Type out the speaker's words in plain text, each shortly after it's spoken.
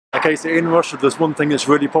Okay, so in Russia there's one thing that's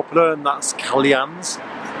really popular, and that's kalyans.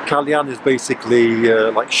 Kalyan is basically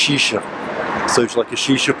like shisha, so it's like a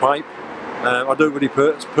shisha pipe. I don't really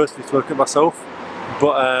personally smoke it myself,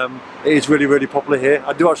 but it is really, really popular here.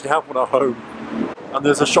 I do actually have one at home, and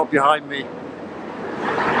there's a shop behind me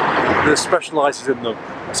that specialises in them.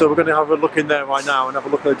 So we're going to have a look in there right now and have a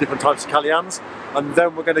look at the different types of kalyans, and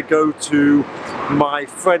then we're going to go to my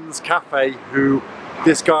friend's cafe.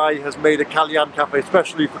 This guy has made a kalyan cafe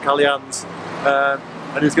especially for kalyans,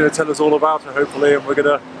 and he's going to tell us all about it hopefully, and we're going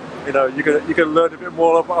to, you know, you're going to learn a bit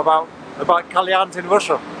more about kalyans in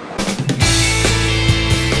Russia.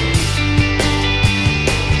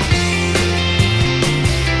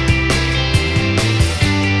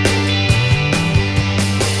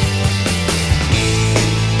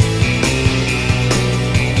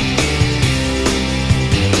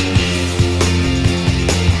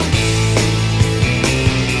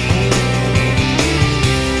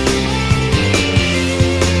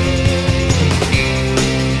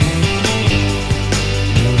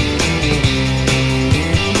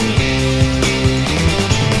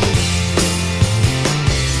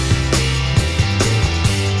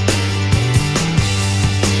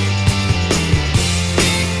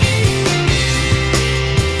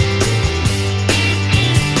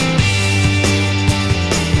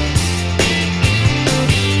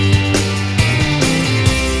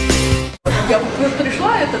 Я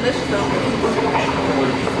пришла, это, значит,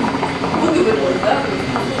 выговорила, да?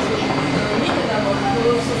 Мне там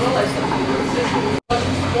собралась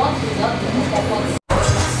ситуацию, да,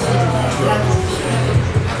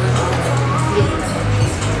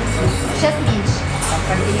 сейчас меньше.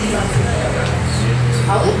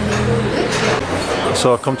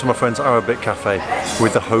 So I've come to my friend's Arabic cafe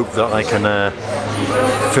with the hope that I can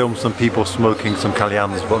film some people smoking some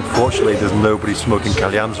kalyans, but unfortunately there's nobody smoking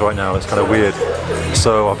kalyans right now. It's kind of weird.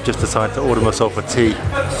 So I've just decided to order myself a tea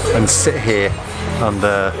and sit here and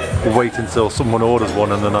wait until someone orders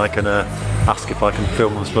one, and then I can ask if I can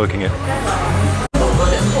film them smoking it.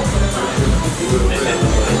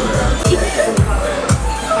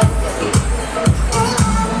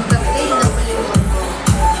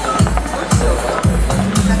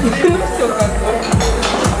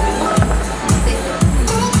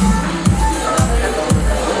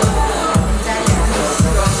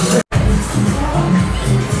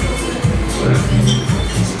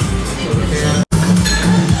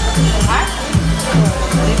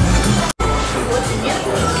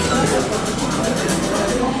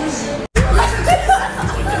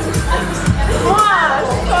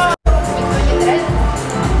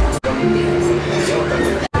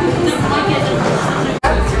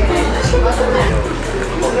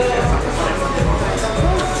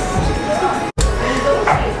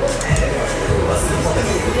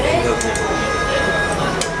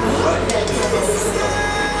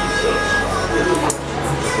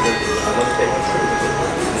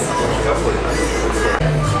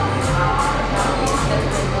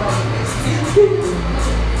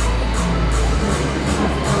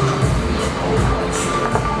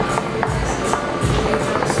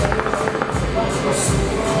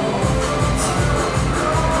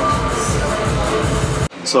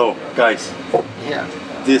 So guys, yeah,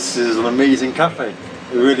 this is an amazing cafe.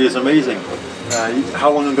 It really is amazing. How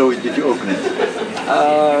long ago did you open it?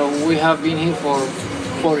 we have been here for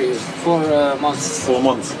 4 years, 4 months. 4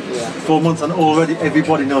 months. Yeah. 4 months, and already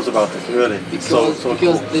everybody knows about it. Really. Because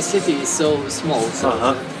cool. the city is so small. So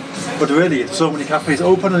But really, so many cafes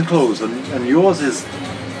open and close, and yours is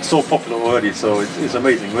so popular already. So it's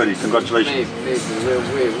amazing. Really, congratulations. Maybe.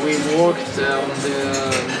 We worked on the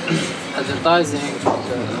advertising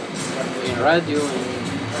in radio,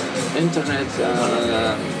 in internet.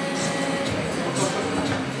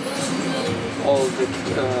 All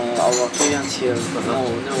our clients here know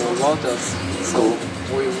about us. So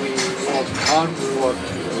we worked hard. We worked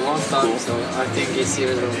a long time. So I think it's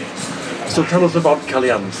here. So tell us about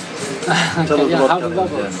kalyans. Tell us about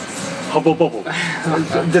kalyans. Yeah. Hubble bubble.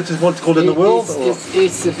 This is what's called in the world?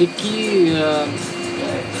 It's the key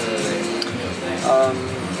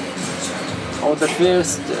or the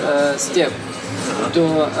first step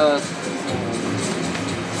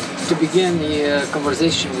to begin a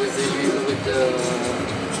conversation with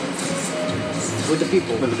the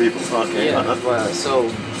people. With the people, okay. Yeah. Well, so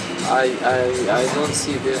I don't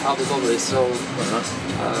see the hubble bubble is so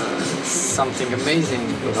something amazing.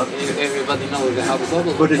 Everybody knows the hubble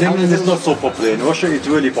bubble. But in England it's not so popular. In Russia it's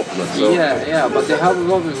really popular. So. Yeah. But the hubble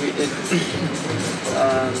bubble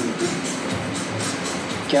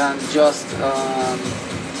can just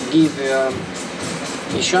give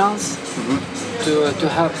a chance to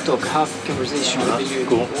have conversation with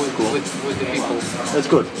with the people. That's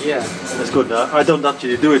good. Yeah. That's good. I don't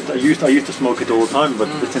actually do it. I used to smoke it all the time, but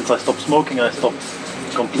since I stopped smoking, I stopped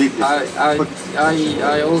completely.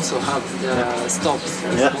 I also have stopped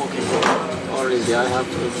smoking already. I have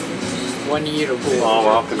 1 year ago. Oh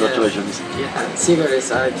wow! Congratulations. Yeah.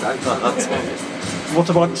 Cigarettes, I don't smoke it. What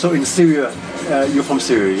about, so in Syria, you're from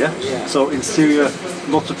Syria, yeah? Yeah. So in Syria,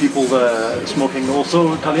 lots of people smoking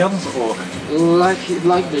also kalyans, or?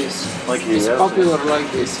 Like this. Like here, it's yeah? popular like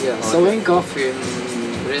this, yeah. Okay. So in coffee in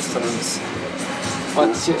restaurants,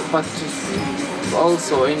 but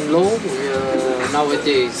also in law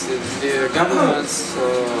nowadays the governments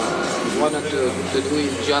wanted to do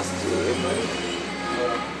it just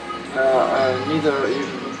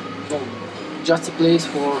just a place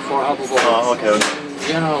for alcohol. Oh, okay.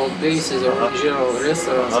 General places or general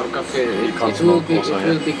restaurants or cafe, it will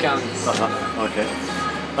be canned. Okay.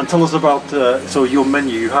 And tell us about so your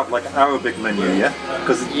menu. You have like Arabic menu, yeah?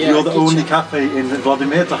 Because you're the only cafe in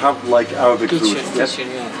Vladimir to have like Arabic food. Kitchen,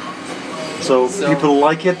 yeah. So people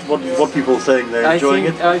like it. What people saying? They're enjoying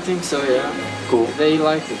it. I think so, yeah. Cool. They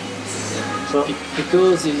like it. So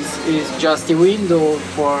because it's just a window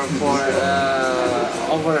for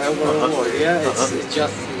over yeah. It's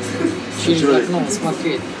just. It's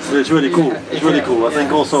really cool. Yeah, it's really cool. I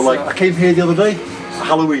think also like I came here the other day,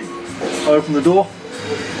 Halloween. I opened the door.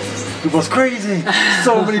 It was crazy.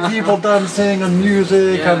 So many people dancing and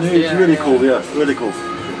music, and it's really cool. Yeah, really cool.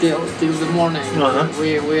 Till the morning.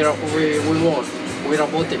 We work. We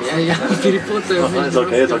работали. Я перепутаю. It's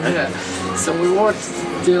okay. It's okay. Yeah. So we worked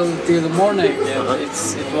till the morning. And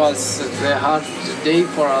it was a hard day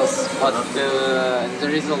for us, but the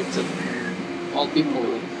result, all people.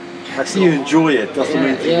 I see you enjoy it. That's the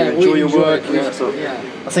main thing. Yeah, you enjoy your work. So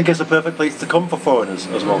I think it's a perfect place to come for foreigners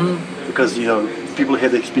as well, because you know people here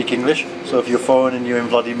they speak English. So if you're foreign and you're in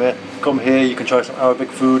Vladimir, come here. You can try some Arabic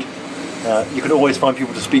food. You can always find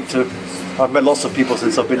people to speak to. I've met lots of people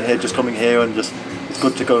since I've been here, just coming here, and just it's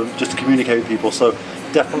good to go just to communicate with people. So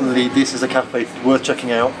definitely, this is a cafe worth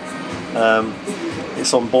checking out.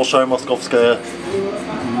 It's on Bolshaya Moskovskaya,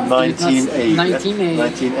 19A. 19A.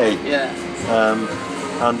 19A. Yeah.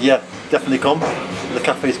 And yeah, definitely come. The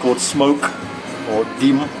cafe is called Smoke or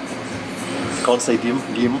Dim. Can't say Dim.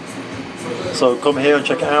 So come here and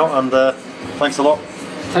check it out. And thanks a lot.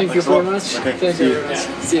 Thank you very much. Okay, Thank see you you. very much.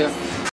 See you.